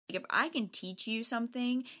If I can teach you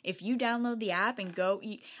something, if you download the app and go,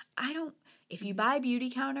 if you buy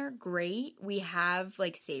Beautycounter, great. We have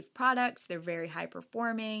like safe products. They're very high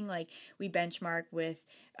performing. Like we benchmark with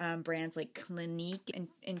brands like Clinique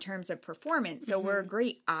in terms of performance. So we're a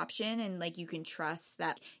great option, and like you can trust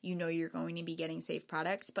that you're going to be getting safe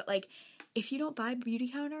products. But like if you don't buy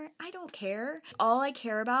Beautycounter, I don't care. All I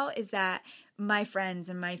care about is that my friends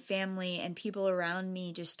and my family and people around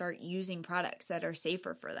me just start using products that are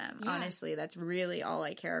safer for them. Yeah. Honestly, that's really all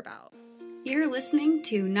I care about. You're listening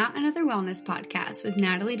to Not Another Wellness Podcast with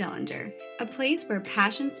Natalie Dellinger, a place where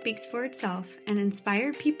passion speaks for itself and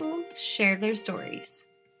inspired people share their stories.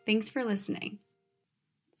 Thanks for listening.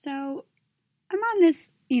 So, I'm on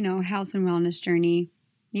this, health and wellness journey.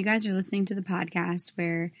 You guys are listening to the podcast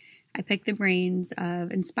where I pick the brains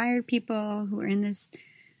of inspired people who are in this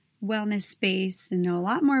wellness space and know a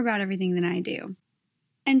lot more about everything than I do.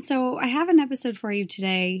 And so I have an episode for you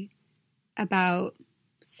today about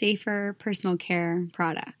safer personal care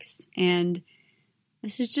products. And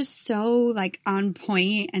this is just so like on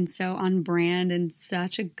point and so on brand and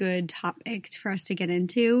such a good topic for us to get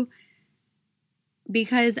into,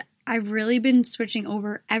 because I've really been switching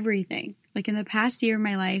over everything. Like in the past year of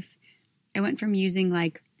my life, I went from using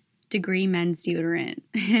like Degree men's deodorant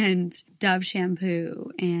and Dove shampoo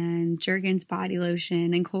and Jergens body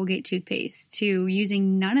lotion and Colgate toothpaste to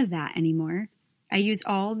using none of that anymore. I use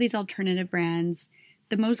all of these alternative brands,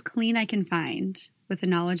 the most clean I can find with the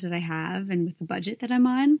knowledge that I have and with the budget that I'm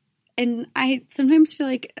on. And I sometimes feel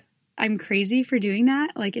like I'm crazy for doing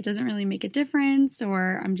that. Like it doesn't really make a difference,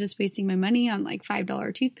 or I'm just wasting my money on like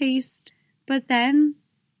 $5 toothpaste. But then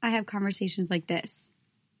I have conversations like this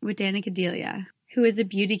with Danica Delia, who is a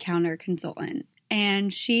Beautycounter consultant.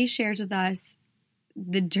 And she shares with us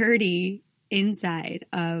the dirty inside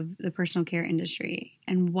of the personal care industry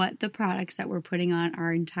and what the products that we're putting on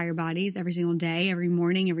our entire bodies every single day, every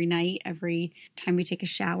morning, every night, every time we take a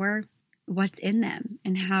shower, what's in them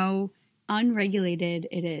and how unregulated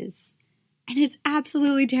it is. And it's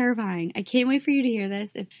absolutely terrifying. I can't wait for you to hear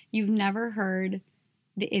this. If you've never heard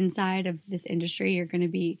the inside of this industry, you're going to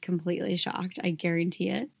be completely shocked. I guarantee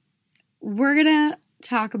it. We're going to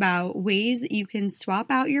talk about ways that you can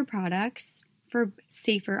swap out your products for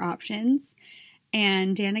safer options.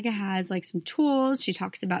 And Danica has like some tools. She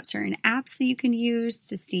talks about certain apps that you can use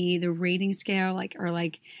to see the rating scale, or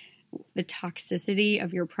the toxicity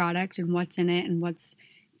of your product and what's in it and what's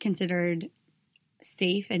considered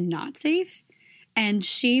safe and not safe. And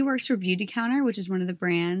she works for Beautycounter, which is one of the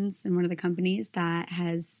brands and one of the companies that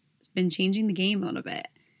has been changing the game a little bit.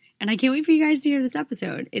 And I can't wait for you guys to hear this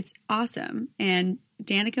episode. It's awesome. And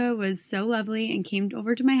Danica was so lovely and came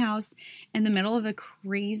over to my house in the middle of a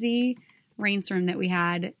crazy rainstorm that we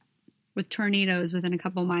had with tornadoes within a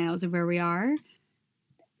couple miles of where we are.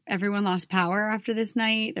 Everyone lost power after this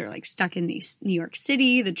night. They're like stuck in New York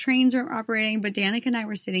City. The trains weren't operating. But Danica and I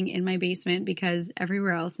were sitting in my basement because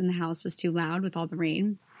everywhere else in the house was too loud with all the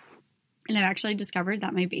rain. And I've actually discovered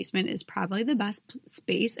that my basement is probably the best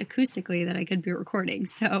space acoustically that I could be recording.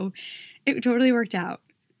 So it totally worked out.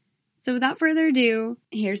 So without further ado,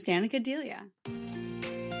 here's Danica Delia.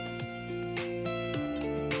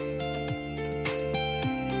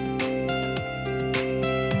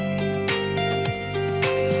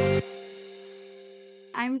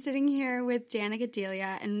 I'm sitting here with Danica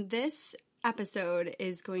Delia, and this episode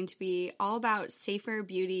is going to be all about safer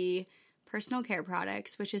beauty personal care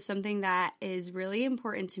products, which is something that is really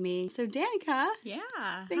important to me. So Danica. Yeah.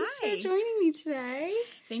 Thanks for joining me today.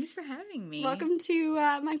 Thanks for having me. Welcome to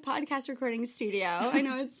my podcast recording studio. I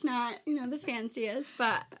know it's not, the fanciest,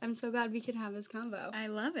 but I'm so glad we could have this convo. I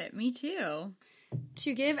love it. Me too.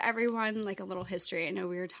 To give everyone like a little history, I know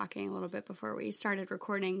we were talking a little bit before we started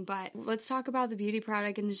recording, but let's talk about the beauty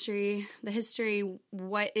product industry, the history,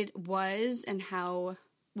 what it was, and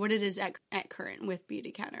what it is at current with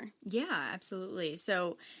Beautycounter. Yeah, absolutely.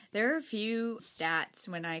 So there are a few stats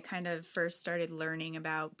when I kind of first started learning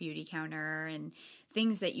about Beautycounter and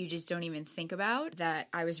things that you just don't even think about, that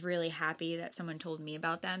I was really happy that someone told me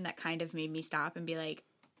about them, that kind of made me stop and be like,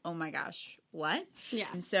 oh my gosh, what? Yeah.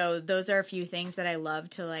 And so those are a few things that I love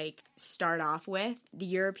to start off with. The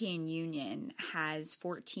European Union has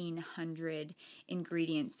 1,400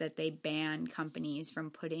 ingredients that they ban companies from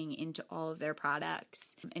putting into all of their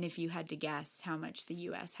products. And if you had to guess how much the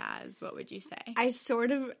U.S. has, what would you say? I sort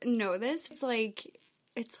of know this.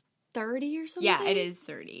 It's 30 or something? Yeah, it is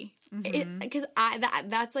 30. Because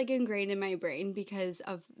that's ingrained in my brain because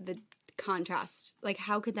of the contrast.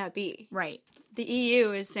 How could that be? Right. The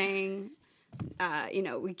EU is saying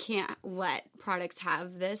we can't let products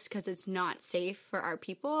have this because it's not safe for our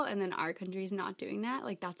people, and then our country's not doing that.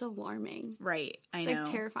 Like, that's alarming. Right. I It's know.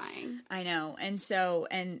 like terrifying. I know.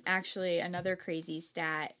 And actually another crazy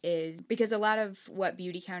stat is because a lot of what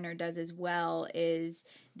Beautycounter does as well is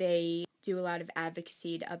they do a lot of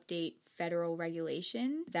advocacy to update federal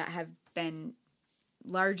regulation that have been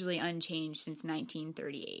largely unchanged since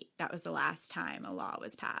 1938. That was the last time a law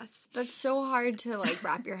was passed. That's so hard to, like,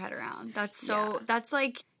 wrap your head around. That's that's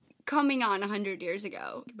like coming on 100 years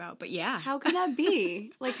ago. But yeah. How could that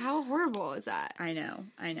be? Like, how horrible is that? I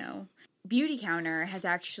know. Beautycounter has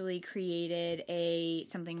actually created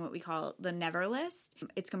something what we call the Never List.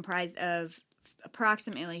 It's comprised of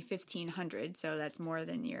approximately 1,500, so that's more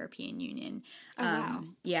than the European Union. Wow.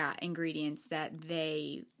 Yeah, ingredients that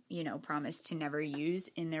they promise to never use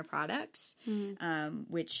in their products,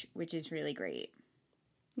 which is really great.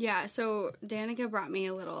 Yeah, so Danica brought me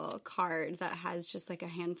a little card that has just like a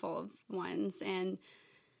handful of ones, and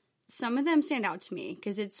some of them stand out to me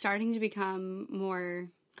because it's starting to become more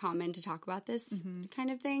common to talk about this kind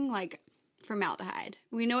of thing, like formaldehyde.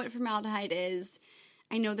 We know what formaldehyde is.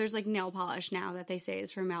 I know there's like nail polish now that they say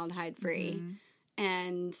is formaldehyde free.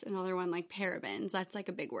 And another one like parabens. That's like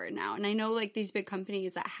a big word now. And I know like these big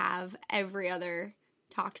companies that have every other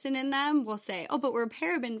toxin in them will say, oh, but we're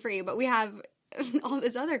paraben free, but we have all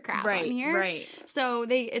this other crap on here. Right. So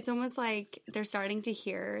it's almost like they're starting to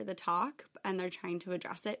hear the talk and they're trying to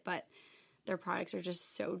address it, but their products are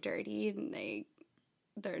just so dirty and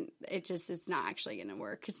it's not actually going to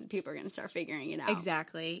work because people are going to start figuring it out.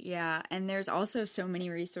 Exactly. Yeah. And there's also so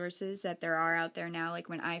many resources that there are out there now. Like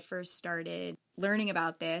when I first started learning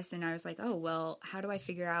about this and I was like, oh, well, how do I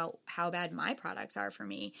figure out how bad my products are for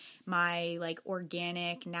me? My like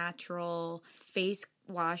organic, natural face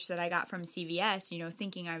wash that I got from CVS,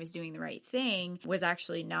 thinking I was doing the right thing was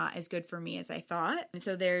actually not as good for me as I thought. And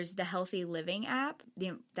so there's the Healthy Living app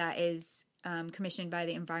that is commissioned by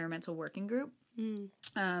the Environmental Working Group.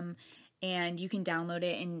 And you can download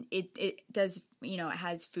it and it does, it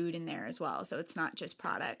has food in there as well. So it's not just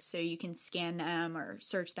products. So you can scan them or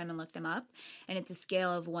search them and look them up. And it's a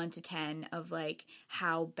scale of 1 to 10 of like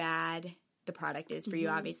how bad the product is for you.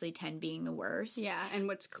 Obviously 10 being the worst. Yeah. And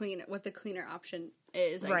what the cleaner option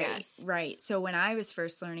is, I guess. Right. So when I was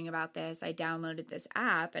first learning about this, I downloaded this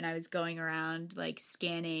app and I was going around like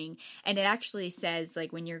scanning, and it actually says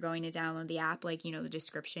like when you're going to download the app, like, the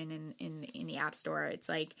description in the app store, it's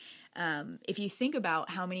like, if you think about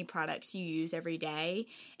how many products you use every day,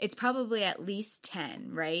 it's probably at least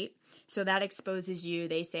 10, right? So that exposes you,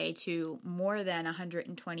 they say, to more than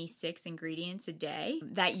 126 ingredients a day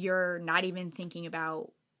that you're not even thinking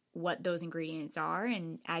about what those ingredients are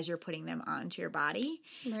and as you're putting them onto your body.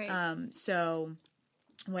 Right. So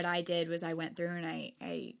what I did was I went through and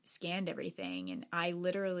I scanned everything, and I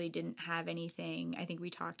literally didn't have anything. I think we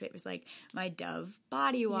talked, it was like my Dove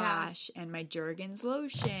body wash and my Jergens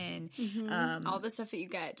lotion. All the stuff that you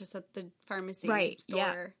get just at the pharmacy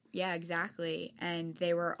store. Yeah, exactly. And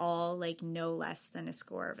they were all like no less than a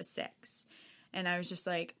score of a 6. And I was just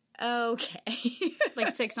like, okay.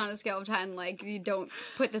 Like 6 on a scale of 10, like you don't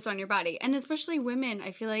put this on your body. And especially women,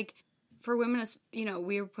 I feel like for women,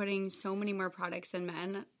 we're putting so many more products than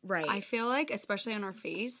men. Right. I feel like, especially on our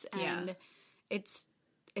face. And it's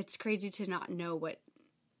crazy to not know what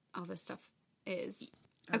all this stuff is.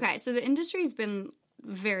 Okay, so the industry's been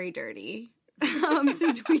very dirty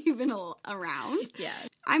since we've been around. Yeah.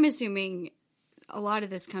 I'm assuming a lot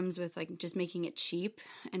of this comes with like just making it cheap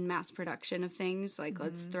and mass production of things. Like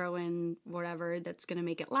let's throw in whatever that's going to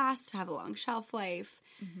make it last, have a long shelf life,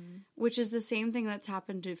 which is the same thing that's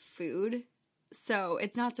happened to food. So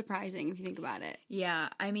it's not surprising if you think about it. Yeah.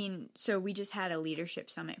 I mean, so we just had a leadership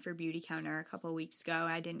summit for Beautycounter a couple of weeks ago.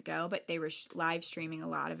 I didn't go, but they were live streaming a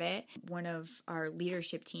lot of it. One of our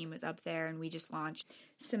leadership team was up there and we just launched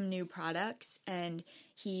some new products, and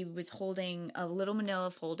he was holding a little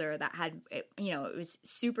manila folder that had, it was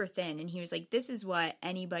super thin, and he was like, this is what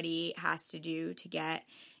anybody has to do to get,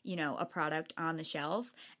 a product on the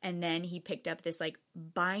shelf. And then he picked up this like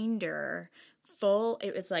binder full,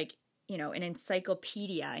 it was like, an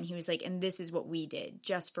encyclopedia, and he was like, and this is what we did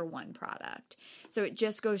just for one product. So it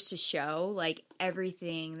just goes to show like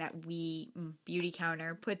everything that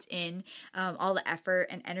Beautycounter puts in, all the effort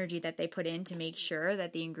and energy that they put in to make sure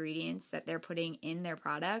that the ingredients that they're putting in their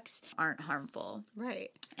products aren't harmful. Right.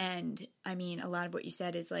 And I mean, a lot of what you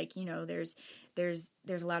said is like, there's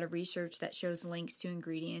a lot of research that shows links to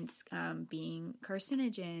ingredients being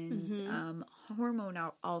carcinogens, hormone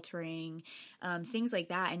altering, things like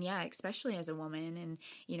that. And yeah, especially as a woman, and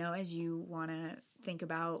as you want to think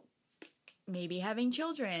about maybe having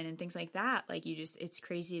children and things like that. Like, it's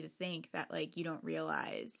crazy to think that, like, you don't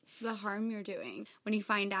realize the harm you're doing when you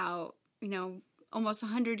find out, almost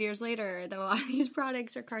 100 years later that a lot of these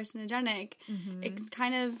products are carcinogenic. Mm-hmm. It's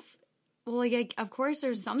kind of, well, like, of course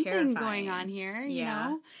there's something terrifying going on here, you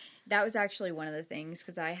know? That was actually one of the things,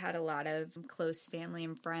 because I had a lot of close family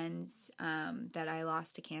and friends that I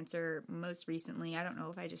lost to cancer most recently. I don't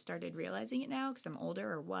know if I just started realizing it now because I'm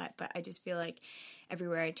older or what, but I just feel like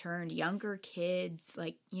everywhere I turned, younger kids,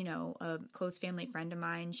 like, a close family friend of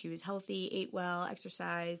mine, she was healthy, ate well,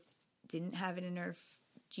 exercised, didn't have it in her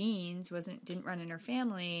genes, didn't run in her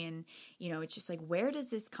family, and it's just like, where does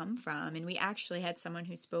this come from? And we actually had someone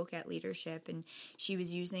who spoke at leadership, and she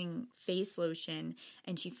was using face lotion,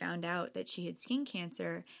 and she found out that she had skin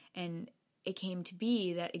cancer, and it came to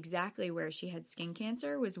be that exactly where she had skin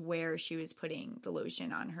cancer was where she was putting the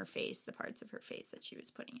lotion on her face, the parts of her face that she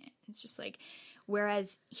was putting it. It's just like,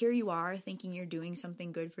 whereas here you are thinking you're doing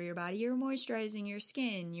something good for your body, you're moisturizing your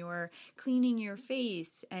skin, you're cleaning your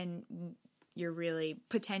face, and you're really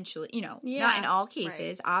potentially, not in all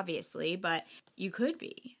cases, right, obviously, but you could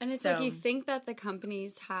be. And it's like, you think that the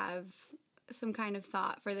companies have some kind of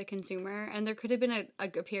thought for the consumer, and there could have been a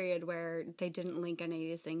period where they didn't link any of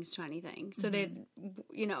these things to anything. So they,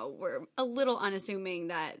 were a little unassuming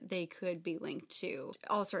that they could be linked to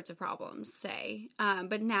all sorts of problems, say.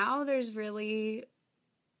 But now there's really,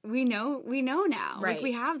 we know now. Right. Like,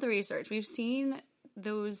 we have the research. We've seen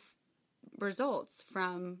those results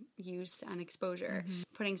from use and exposure. Mm-hmm.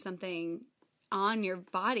 Putting something on your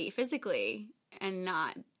body physically and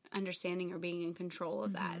not understanding or being in control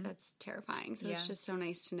of that, that's terrifying. So it's just so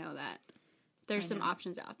nice to know that there's some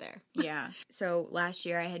options out there. Yeah. So last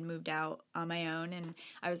year I had moved out on my own, and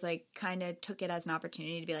I was like, kind of took it as an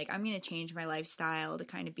opportunity to be like, I'm going to change my lifestyle to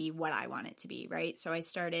kind of be what I want it to be, right? So I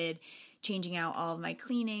started changing out all of my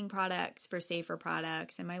cleaning products for safer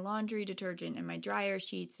products, and my laundry detergent and my dryer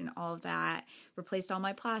sheets and all of that. Replaced all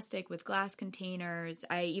my plastic with glass containers.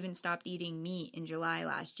 I even stopped eating meat in July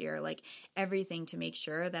last year, like everything to make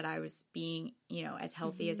sure that I was being, as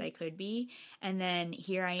healthy as I could be. And then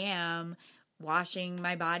here I am washing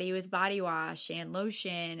my body with body wash and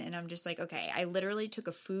lotion, and I'm just like, okay, I literally took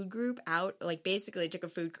a food group out, like basically took a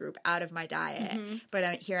food group out of my diet,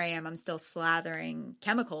 but here I am, I'm still slathering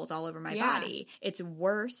chemicals all over my body. It's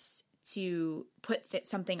worse to put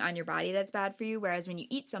something on your body that's bad for you, whereas when you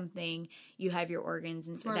eat something, you have your organs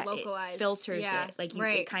and more that localized. It filters it, like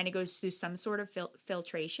it kind of goes through some sort of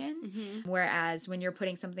filtration, whereas when you're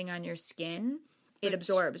putting something on your skin, it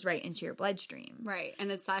absorbs right into your bloodstream. Right.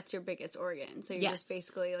 And that's your biggest organ. So you're just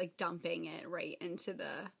basically like dumping it right into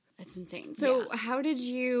it's insane. So how did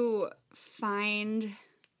you find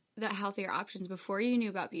the healthier options before you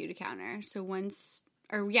knew about Beautycounter? So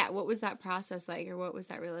what was that process like, or what was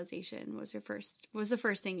that realization? What was the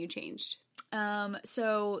first thing you changed?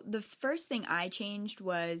 So the first thing I changed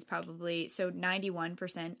was probably,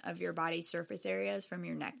 91% of your body's surface area is from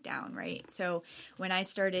your neck down, right? So when I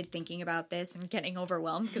started thinking about this and getting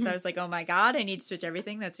overwhelmed because I was like, oh my God, I need to switch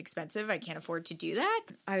everything. That's expensive. I can't afford to do that.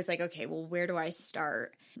 I was like, okay, well, where do I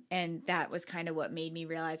start? And that was kind of what made me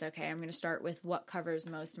realize, okay, I'm going to start with what covers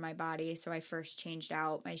most of my body. So I first changed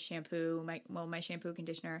out my shampoo, my shampoo,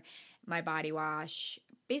 conditioner, my body wash.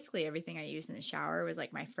 Basically everything I use in the shower was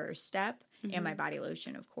like my first step, and my body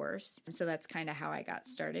lotion, of course. So that's kind of how I got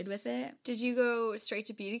started with it. Did you go straight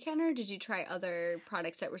to Beautycounter, or did you try other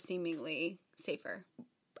products that were seemingly safer?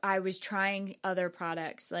 I was trying other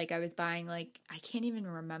products. Like I was buying I can't even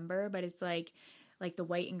remember, but it's like the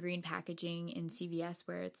white and green packaging in CVS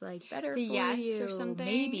where it's like better the for yes you or something.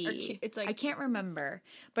 Maybe it's like I can't remember,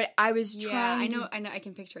 but I was trying. I know. I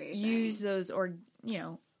can picture what you're use saying.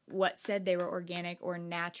 Those what said they were organic or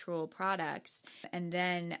natural products, and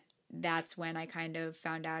then that's when I kind of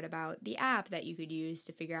found out about the app that you could use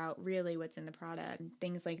to figure out really what's in the product,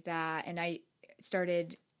 things like that. And I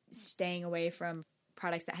started staying away from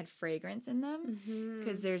products that had fragrance in them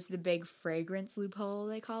because there's the big fragrance loophole,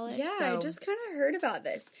 they call it. Yeah, I just kind of heard about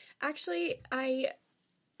this. Actually,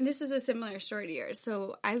 this is a similar story to yours.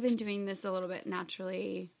 So I've been doing this a little bit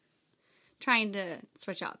naturally, trying to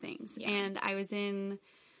switch out things. Yeah. And I was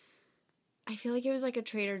I feel like it was like a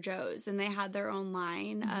Trader Joe's, and they had their own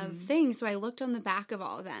line of things. So I looked on the back of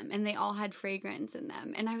all of them, and they all had fragrance in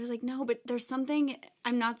them. And I was like, no, but there's something,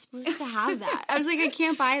 I'm not supposed to have that. I was like, I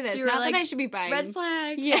can't buy this. Not that I should be buying. Red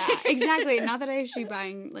flag. Yeah, exactly. Not that I should be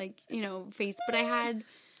buying, face. But I had,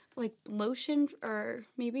 lotion or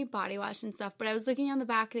maybe body wash and stuff. But I was looking on the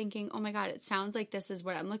back thinking, oh my God, it sounds like this is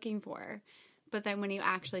what I'm looking for. But then when you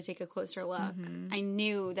actually take a closer look, I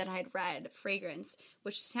knew that I had read fragrance,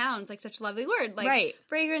 which sounds like such a lovely word. Like Right.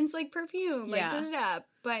 fragrance, like perfume, like Yeah. da-da-da.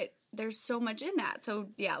 But there's so much in that. So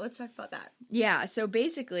yeah, let's talk about that. Yeah, so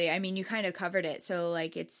basically, I mean, you kind of covered it. So,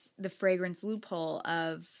 like, it's the fragrance loophole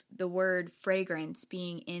of the word fragrance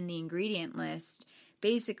being in the ingredient list.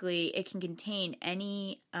 Basically, it can contain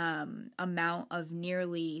any amount of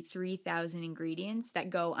nearly 3,000 ingredients that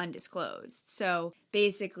go undisclosed. So,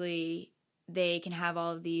 basically, they can have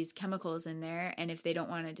all of these chemicals in there, and if they don't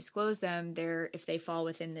want to disclose them, if they fall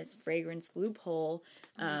within this fragrance loophole,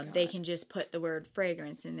 they can just put the word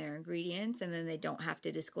fragrance in their ingredients, and then they don't have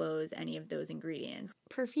to disclose any of those ingredients.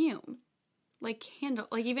 Perfume. Like candle,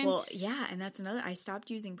 like even... Well, yeah, and that's another... I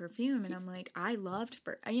stopped using perfume, and I'm like, I loved...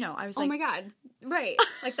 I was oh like... my God. Right.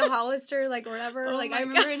 Like the Hollister, like whatever. Oh like my I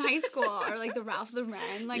remember God. in high school, or like the Ralph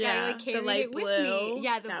Lauren. Like Yeah, I like carried the light it with blue. me.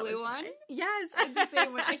 Yeah, the That blue was one. mine. Yes, the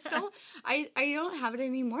same one. I don't have it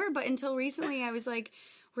anymore, but until recently I was like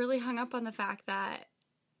really hung up on the fact that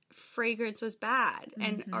fragrance was bad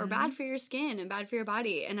and or bad for your skin and bad for your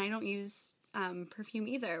body, and I don't use perfume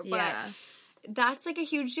either. But Yeah. that's like a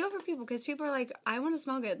huge deal for people because people are like, I want to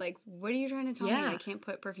smell good. Like, what are you trying to tell me? Yeah. I can't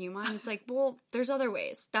put perfume on. It's like, well, there's other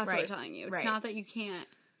ways. That's what Right. we're telling you. It's Right. not that you can't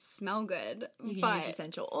smell good. You can but use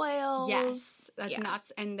essential oils. yes, that's Yeah.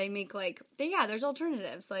 nuts. And they make there's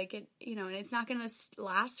alternatives. Like it, and it's not going to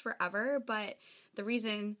last forever. But the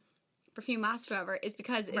reason perfume lasts forever is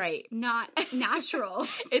because it's Right. not natural.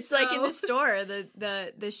 It's like in the So- store,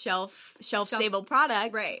 the shelf stable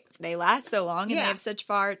products. Right. They last so long, and Yeah. they have such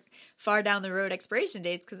far down the road expiration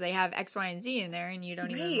dates because they have X, Y, and Z in there, and you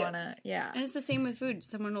don't even Right. want to. Yeah. And it's the same with food.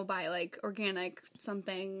 Someone will buy like organic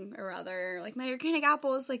something or other. Like my organic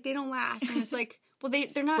apples, like they don't last. And it's like, well,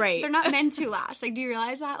 they're not Right. they're not meant to last. Like, do you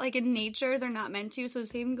realize that? Like in nature, they're not meant to. So the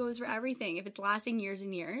same goes for everything. If it's lasting years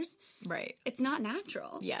and years, Right. it's not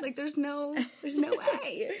natural. Yes. Like there's no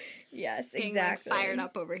way. Yes. Getting, Exactly. like, fired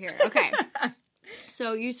up over here. Okay.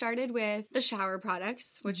 So you started with the shower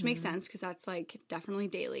products, which makes sense because that's like definitely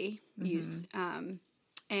daily use.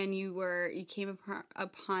 And you came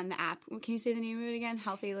upon the app. Can you say the name of it again?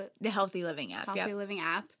 The Healthy Living app. Healthy Yep. Living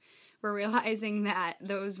app. We're realizing that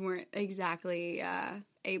those weren't exactly A+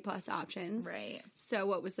 options. Right. So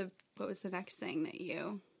what was the next thing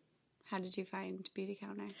that how did you find Beauty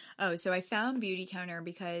Counter? Oh, so I found Beauty Counter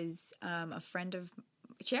because a friend of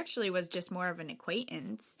she actually was just more of an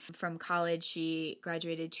acquaintance from college. She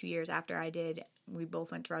graduated 2 years after I did. We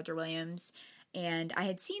both went to Roger Williams. And I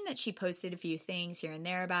had seen that she posted a few things here and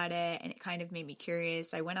there about it, and it kind of made me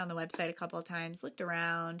curious. I went on the website a couple of times, looked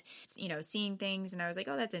around, seeing things, and I was like,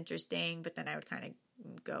 oh, that's interesting. But then I would kind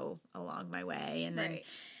of go along my way. And then Right.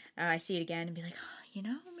 I see it again and be like,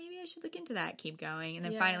 maybe I should look into that, keep going. And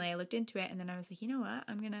then Yeah. finally I looked into it, and then I was like, you know what?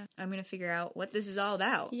 I'm gonna figure out what this is all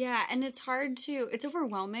about. Yeah, and it's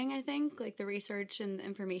overwhelming, I think, like the research and the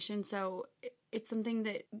information. So it's something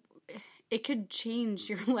that it could change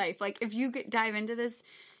your life. Like if you dive into this,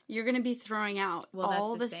 you're going to be throwing out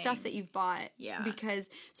all the stuff that you've bought. Yeah. Because,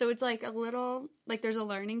 so it's like a little, like there's a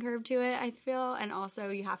learning curve to it, I feel. And also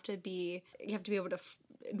you have to be able to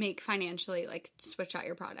make financially, like switch out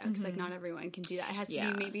your products. Like not everyone can do that. It has to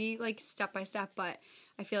be maybe like step by step, but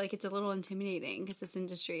I feel like it's a little intimidating because this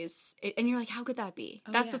industry and you're like, how could that be?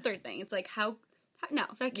 That's yeah. the third thing. It's like, no,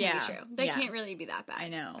 that can't be true. That can't really be that bad. I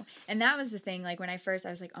know. And that was the thing, like when I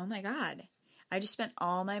was like, oh my God, I just spent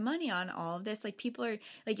all my money on all of this. Like people are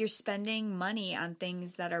like, you're spending money on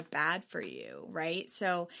things that are bad for you, right?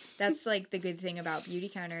 So that's like the good thing about Beauty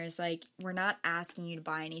Counter is like, we're not asking you to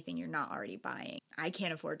buy anything you're not already buying. I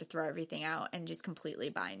can't afford to throw everything out and just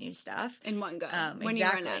completely buy new stuff. In one go. Exactly. When you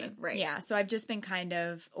run out of, right. Yeah. So I've just been kind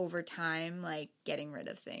of over time, like getting rid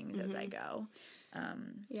of things as I go.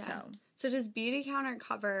 So does Beauty Counter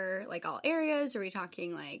cover like all areas? Are we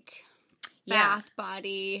talking like bath,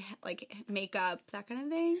 body, like makeup, that kind of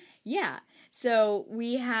thing? Yeah. So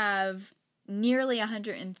we have nearly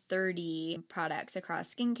 130 products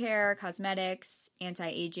across skincare, cosmetics,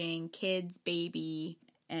 anti-aging, kids, baby,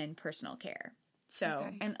 and personal care. So,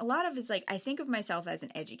 and a lot of it's like, I think of myself as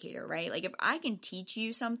an educator, right? Like if I can teach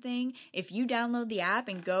you something, if you download the app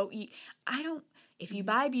and if you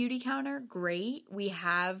buy Beauty Counter, great. We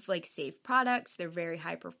have like safe products. They're very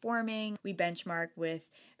high performing. We benchmark with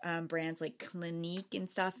brands like Clinique and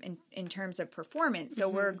stuff in terms of performance. So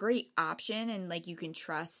we're a great option, and like you can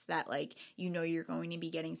trust that like you're going to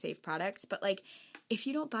be getting safe products. But like if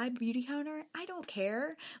you don't buy Beauty Counter, I don't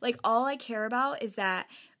care. Like all I care about is that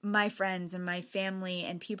my friends and my family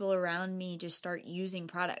and people around me just start using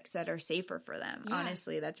products that are safer for them. Yeah.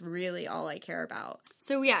 Honestly, that's really all I care about.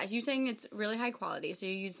 So yeah, you're saying it's really high quality. So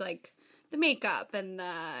you use like the makeup and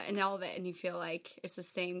all of it, and you feel like it's the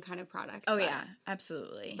same kind of product. Oh, yeah,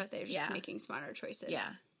 absolutely. But they're just making smarter choices. Yeah.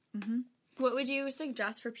 Mm-hmm. What would you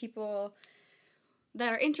suggest for people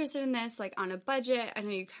that are interested in this, like on a budget? I know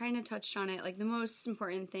you kind of touched on it. Like the most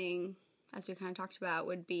important thing, as we kind of talked about,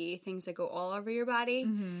 would be things that go all over your body.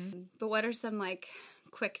 Mm-hmm. But what are some like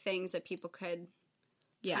quick things that people could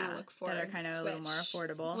look for that are kind of a little more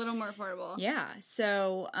affordable? A little more affordable. Yeah.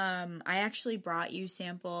 So I actually brought you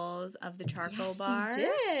samples of the charcoal bar.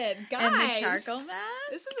 You did. Guys. And the charcoal mask.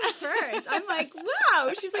 This is a first. I'm like,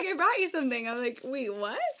 wow. She's like, I brought you something. I'm like, wait,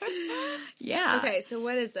 what? Yeah. Okay, so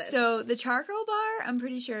what is this? So the charcoal bar, I'm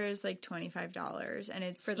pretty sure is like $25, and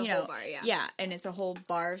it's for the whole bar, yeah. Yeah, and it's a whole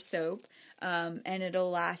bar of soap. And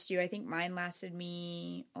it'll last you, I think mine lasted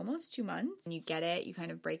me almost 2 months. And you get it, you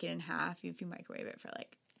kind of break it in half. If you microwave it for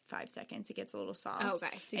like 5 seconds, it gets a little soft. Oh,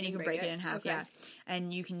 okay. So and you can break it in half, yeah.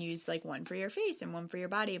 And you can use like one for your face and one for your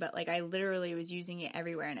body. But like I literally was using it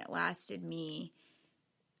everywhere, and it lasted me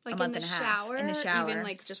like a month in the and a shower? half. In the shower. Even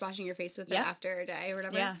like just washing your face with it after a day or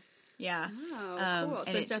whatever? Yeah. Yeah. Oh, cool.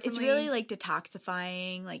 So it's really like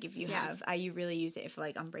detoxifying. Like if you have, you really use it if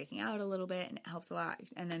like I'm breaking out a little bit, and it helps a lot.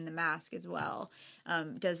 And then the mask as well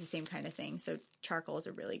does the same kind of thing. So charcoal is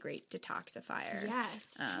a really great detoxifier.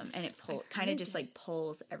 Yes. And it kind of just like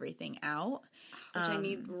pulls everything out. Which I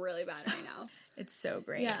need really bad right now. It's so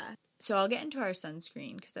great. Yeah. So I'll get into our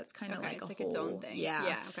sunscreen because that's kind of like it's a its whole own thing. Yeah.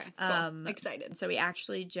 Yeah. Okay. Cool. Excited. So we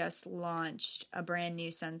actually just launched a brand new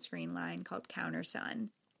sunscreen line called Counter Sun,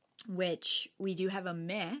 which we do have a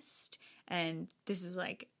mist, and this is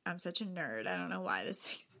like, I'm such a nerd. I don't know why this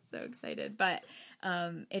makes me so excited, but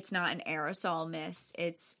it's not an aerosol mist.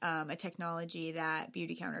 It's a technology that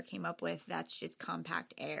Beautycounter came up with that's just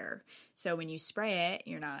compact air. So when you spray it,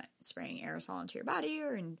 you're not spraying aerosol into your body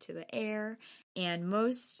or into the air. And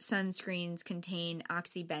most sunscreens contain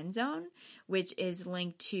oxybenzone, which is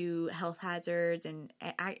linked to health hazards, and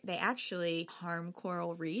they actually harm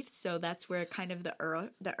coral reefs. So that's where kind of the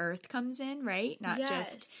earth comes in, right? Not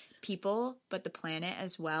just people, but the planet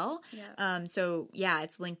as well. Yeah. So yeah,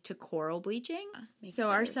 it's linked to coral bleaching. So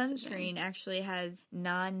our sunscreen actually has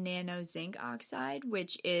non-nano zinc oxide,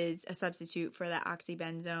 which is a substitute for the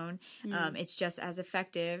oxybenzone. It's just as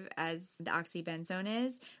effective as the oxybenzone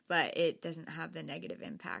is, but it doesn't have the negative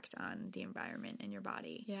impacts on the environment and your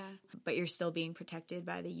body. Yeah. But you're still being protected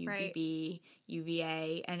by the UVB,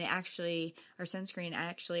 UVA, and our sunscreen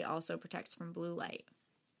actually also protects from blue light,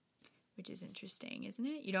 which is interesting, isn't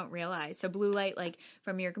it? You don't realize. So blue light, like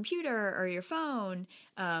from your computer or your phone,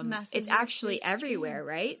 it's actually everywhere,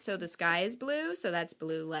 right? So the sky is blue, so that's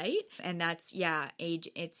blue light. And that's, the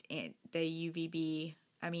UVB,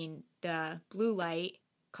 the blue light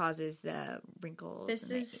causes the wrinkles. This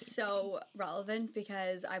is so relevant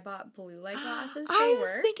because I bought blue light glasses for I work.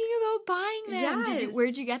 was thinking about buying them. Yes.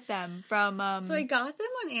 Where'd you get them from? So I got them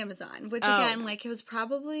on Amazon, which again, like it was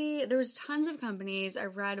probably, there was tons of companies. I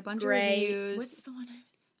read a bunch of reviews. What's the one?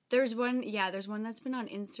 There's one that's been on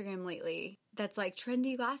Instagram lately that's like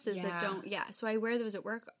trendy glasses that don't, so I wear those at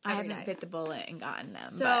work every day. I haven't bit the bullet and gotten them.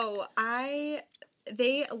 So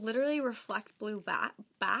they literally reflect blue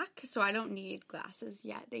back, so I don't need glasses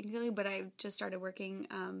yet, thankfully, but I've just started working,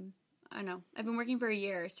 I've been working for a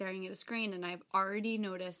year staring at a screen, and I've already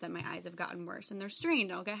noticed that my eyes have gotten worse, and they're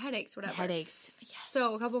strained, I'll get headaches, whatever. Headaches, yes.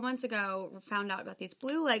 So a couple months ago, found out about these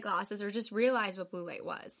blue light glasses, or just realized what blue light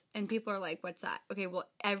was, and people are like, what's that? Okay, well,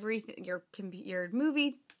 everything, your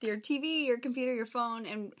movie, your TV, your computer, your phone,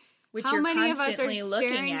 and which how you're many of us are constantly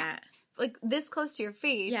looking staring at, like this close to your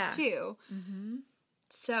face, too. Mm-hmm.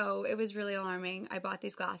 So it was really alarming. I bought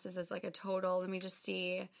these glasses as like a total. Let me just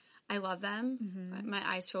see. I love them. Mm-hmm. My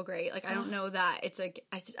eyes feel great. Like I don't know that it's like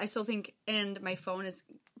I still think, and my phone is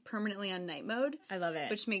permanently on night mode. I love it,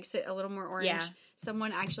 which makes it a little more orange. Yeah.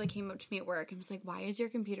 Someone actually came up to me at work and was like, "Why is your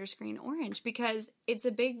computer screen orange?" Because it's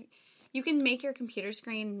a big. You can make your computer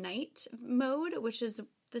screen night mode, which is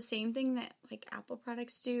the same thing that like Apple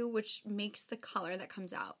products do, which makes the color that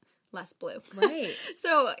comes out less blue. Right.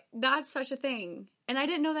 So that's such a thing. And I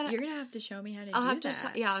didn't know that. You're going to have to show me how to do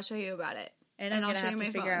that. I'll show you about it. And I'm going to have to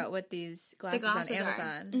figure out what these glasses on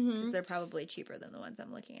Amazon, because they're probably cheaper than the ones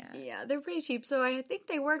I'm looking at. Yeah, they're pretty cheap. So I think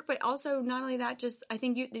they work, but also not only that, just I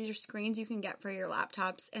think your screens you can get for your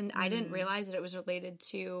laptops. And I didn't realize that it was related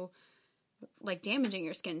to like damaging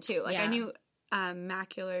your skin too. Like I knew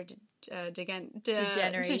macular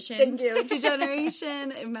degeneration. Thank you.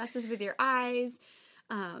 Degeneration. It messes with your eyes.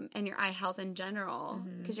 And your eye health in general,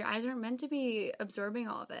 because your eyes aren't meant to be absorbing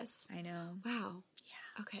all of this. I know. Wow.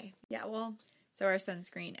 Yeah. Okay. Yeah, well. So our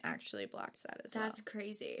sunscreen actually blocks that as well. That's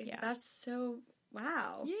crazy. Yeah. That's so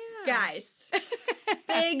Wow. Yeah. Guys,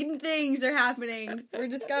 big things are happening. We're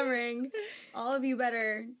discovering. All of you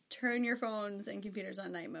better turn your phones and computers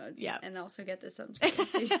on night modes. Yeah. And also get this sunscreen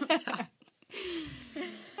so you don't stop.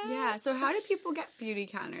 Yeah. So how do people get Beauty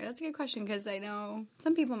Counter? That's a good question because I know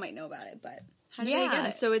some people might know about it, but how do they get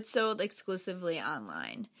it? So it's sold exclusively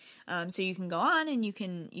online. So you can go on and you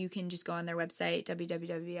can just go on their website,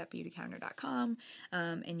 www.beautycounter.com,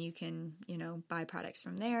 and you can, buy products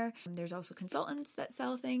from there. There's also consultants that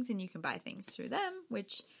sell things and you can buy things through them,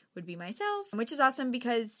 which would be myself, which is awesome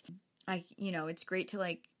because it's great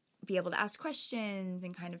to be able to ask questions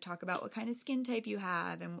and kind of talk about what kind of skin type you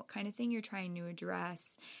have and what kind of thing you're trying to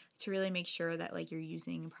address to really make sure that you're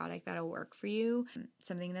using a product that'll work for you.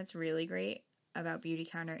 Something that's really great about Beauty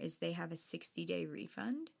Counter is they have a 60-day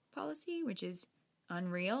refund policy, which is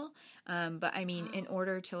unreal. But I mean, in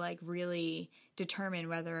order to really determine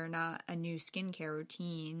whether or not a new skincare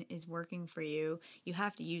routine is working for you, you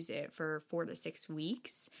have to use it for 4 to 6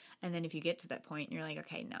 weeks. And then if you get to that point and you're like,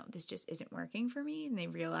 okay, no, this just isn't working for me, and they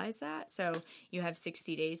realize that. So you have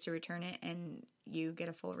 60 days to return it and you get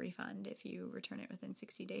a full refund if you return it within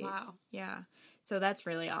 60 days. Wow. Yeah. So that's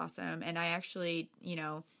really awesome. And I actually,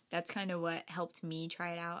 that's kind of what helped me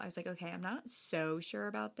try it out. I was like, okay, I'm not so sure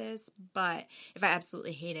about this, but if I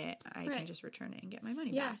absolutely hate it, I can just return it and get my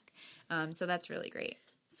money back. So that's really great.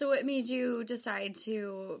 So what made you decide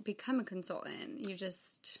to become a consultant? You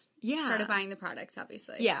just started buying the products,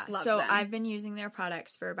 obviously. Yeah. Love so them. I've been using their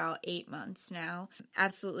products for about 8 months now.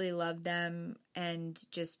 Absolutely love them and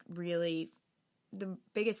just really the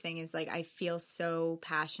biggest thing is I feel so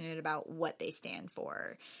passionate about what they stand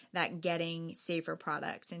for, that getting safer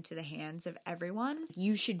products into the hands of everyone.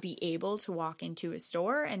 You should be able to walk into a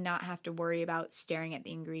store and not have to worry about staring at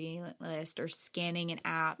the ingredient list or scanning an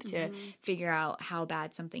app to figure out how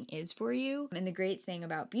bad something is for you. And the great thing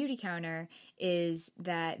about Beauty Counter is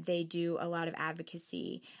that they do a lot of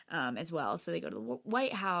advocacy as well. So they go to the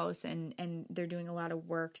White House and they're doing a lot of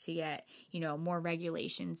work to get, more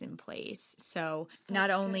regulations in place. So not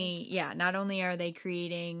only are they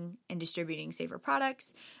creating and distributing safer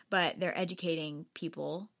products, but they're educating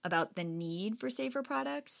people about the need for safer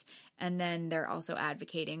products. And then they're also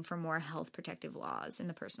advocating for more health protective laws in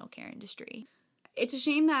the personal care industry. It's a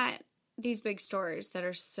shame that these big stores that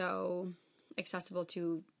are so accessible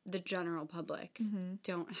to the general public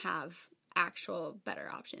don't have actual better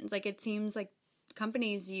options. It seems like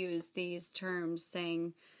companies use these terms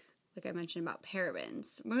saying, like I mentioned about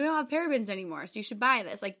parabens. We don't have parabens anymore, so you should buy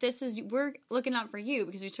this. We're looking out for you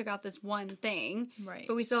because we took out this one thing, right?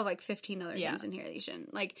 But we still have 15 other things in here that you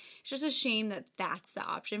shouldn't. It's just a shame that that's the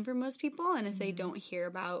option for most people, and if they don't hear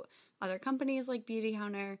about other companies like Beauty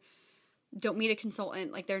Counter, don't meet a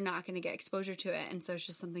consultant, they're not going to get exposure to it, and so it's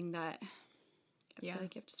just something that I feel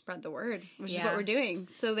like you have to spread the word, which is what we're doing.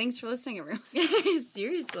 So thanks for listening, everyone.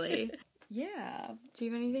 Seriously. Yeah. Do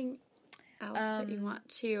you have anything else that you want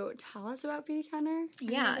to tell us about Beauty Counter?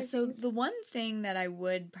 Yeah, so the one thing that I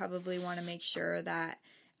would probably want to make sure that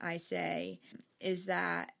I say is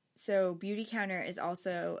that Beauty Counter is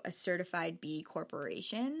also a certified B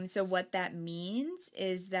Corporation. So what that means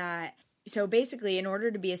is that basically, in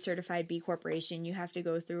order to be a certified B Corporation, you have to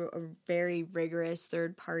go through a very rigorous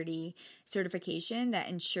third-party certification that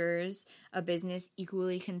ensures a business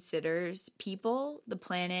equally considers people, the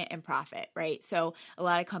planet, and profit, right? So a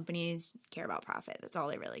lot of companies care about profit. That's all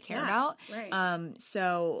they really care about. Right.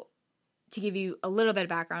 So to give you a little bit of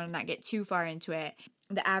background and not get too far into it,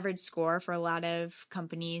 the average score for a lot of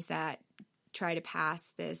companies that try to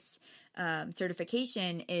pass this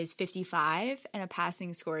certification is 55 and a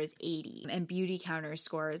passing score is 80, and Beauty Counter's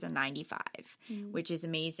score is a 95, which is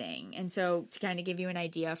amazing. And so to kind of give you an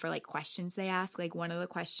idea for questions they ask, one of the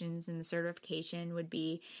questions in the certification would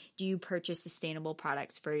be, do you purchase sustainable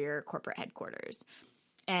products for your corporate headquarters?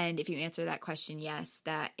 And if you answer that question yes,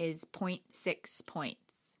 that is 0.6 points.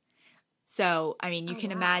 So, I mean, you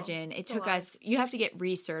can imagine it took us, you have to get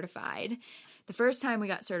recertified. The first time we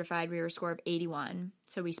got certified, we were a score of 81.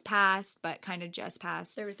 So we passed, but kind of just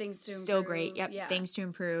passed. There were things to improve. Still great. Yep. Yeah. Things to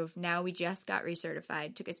improve. Now we just got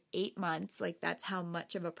recertified. Took us 8 months. That's how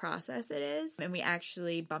much of a process it is. And we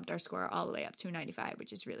actually bumped our score all the way up to a 95,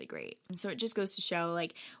 which is really great. And so it just goes to show,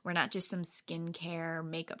 we're not just some skincare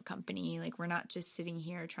makeup company. We're not just sitting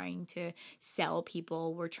here trying to sell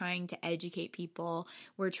people. We're trying to educate people.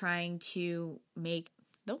 We're trying to make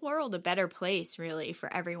the world a better place, really,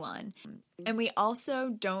 for everyone. And we also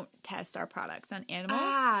don't test our products on animals.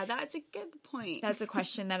 Ah, that's a good point. That's a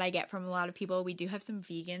question that I get from a lot of people. We do have some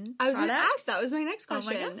vegan I was going to products. ask. That was my next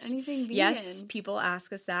question. Oh my gosh. Anything vegan? Yes, people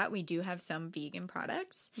ask us that. We do have some vegan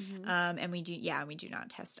products. And we do not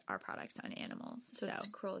test our products on animals. So it's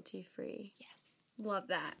cruelty-free. Yes. Love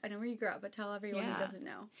that. I know where you grew up, but tell everyone who doesn't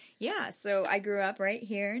know. Yeah, so I grew up right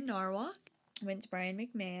here in Norwalk. Went to Brian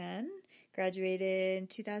McMahon. Graduated in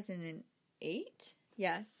 2008.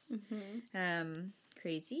 Yes.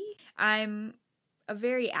 Crazy. I'm a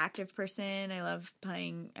very active person. I love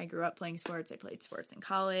playing. I grew up playing sports. I played sports in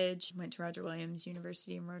college. Went to Roger Williams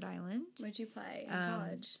University in Rhode Island. What'd you play in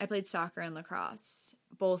college? I played soccer and lacrosse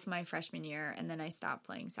both my freshman year, and then I stopped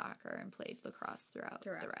playing soccer and played lacrosse throughout.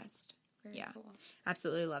 The rest. Very cool.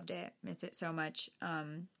 Absolutely loved it. Miss it so much.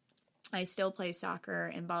 I still play soccer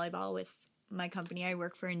and volleyball with my company. I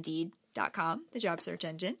work for Indeed.com, the job search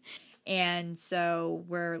engine. And so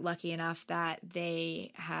we're lucky enough that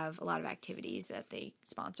they have a lot of activities that they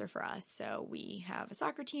sponsor for us. So we have a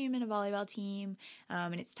soccer team and a volleyball team,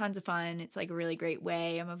 and it's tons of fun. It's like a really great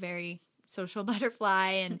way. I'm a very social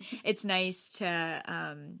butterfly, and it's nice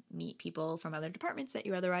to meet people from other departments that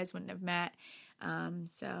you otherwise wouldn't have met. And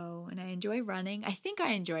I enjoy running. I think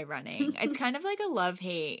I enjoy running. It's kind of like a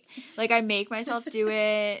love-hate. Like, I make myself do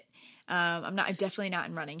it. I'm definitely not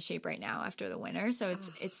in running shape right now after the winter. So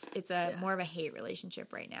it's more of a hate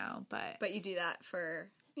relationship right now, but you do that for,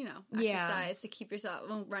 exercise to keep yourself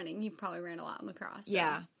running. You probably ran a lot in lacrosse. So.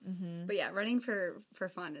 Yeah. Mm-hmm. But yeah, running for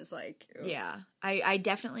fun is like, ugh. Yeah, I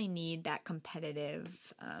definitely need that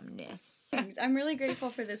competitiveness. I'm really grateful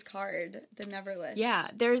for this card, the Never List. Yeah,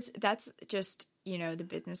 that's just, the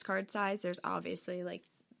business card size. There's obviously like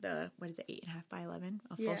the, 8.5 by 11,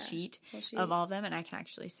 a full sheet of all of them, and I can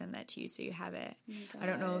actually send that to you so you have it. Oh, I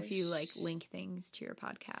don't know if you like link things to your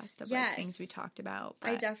podcast of like things we talked about. But.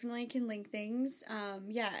 I definitely can link things.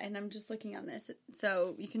 And I'm just looking on this.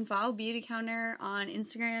 So you can follow Beautycounter on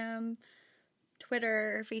Instagram,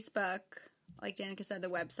 Twitter, Facebook, like Danica said, the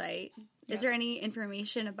website. Is there any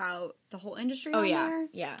information about the whole industry on there?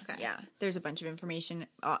 Yeah. There's a bunch of information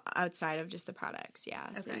outside of just the products.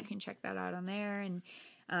 Yeah, so you can check that out on there. And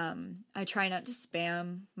I try not to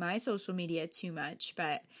spam my social media too much,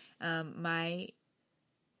 but my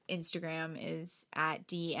Instagram is at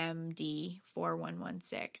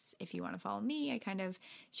DMD4116. If you want to follow me, I kind of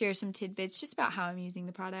share some tidbits just about how I'm using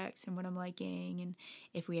the products and what I'm liking, and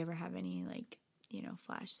if we ever have any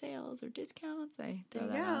flash sales or discounts, I throw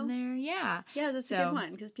that on there. Yeah. Yeah, that's a good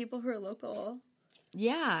one, because people who are local.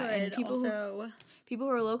 Yeah, and people who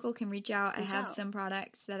are local can reach out. I have some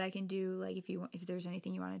products that I can do. Like if there's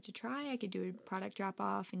anything you wanted to try, I could do a product drop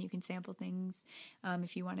off, and you can sample things.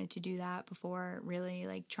 If you wanted to do that before really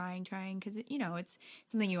like trying, because it's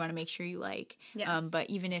something you want to make sure you like. Yeah. But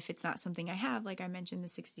even if it's not something I have, like I mentioned, the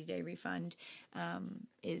 60-day refund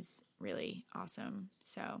is really awesome.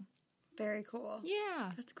 So. Very cool.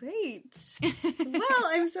 Yeah. That's great. Well,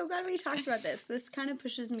 I'm so glad we talked about this. This kind of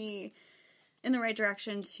pushes me in the right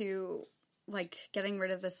direction to, like, getting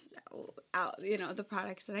rid of this, the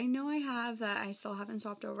products that I know I have that I still haven't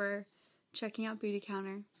swapped over, checking out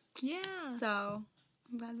Beautycounter. Yeah. So,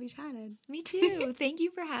 I'm glad we chatted. Me too. Thank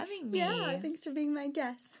you for having me. Yeah, thanks for being my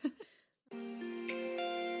guest.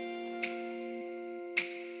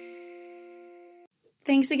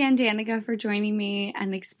 Thanks again, Danica, for joining me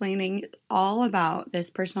and explaining all about this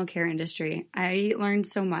personal care industry. I learned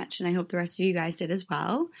so much, and I hope the rest of you guys did as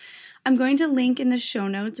well. I'm going to link in the show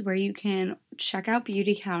notes where you can check out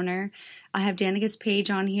Beautycounter. I have Danica's page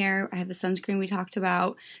on here. I have the sunscreen we talked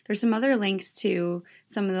about. There's some other links to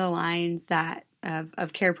some of the lines that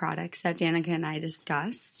of care products that Danica and I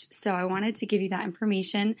discussed. So I wanted to give you that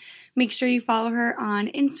information. Make sure you follow her on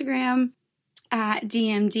Instagram at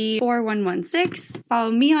DMD4116. Follow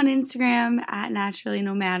me on Instagram at Naturally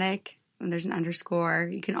Nomadic. And there's an underscore.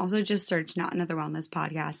 You can also just search Not Another Wellness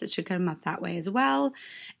Podcast. It should come up that way as well.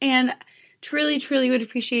 And truly, truly would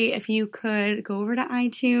appreciate if you could go over to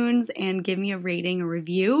iTunes and give me a rating or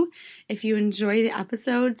review if you enjoy the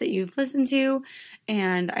episodes that you've listened to.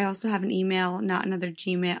 And I also have an email,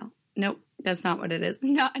 Nope, that's not what it is.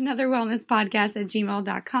 Not Another Wellness Podcast at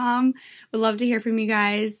gmail.com. Would love to hear from you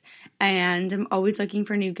guys. And I'm always looking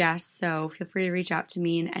for new guests, so feel free to reach out to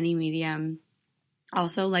me in any medium.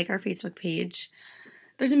 Also, like our Facebook page.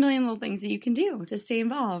 There's a million little things that you can do to stay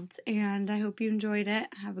involved. And I hope you enjoyed it.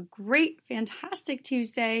 Have a great, fantastic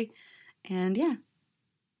Tuesday. And yeah,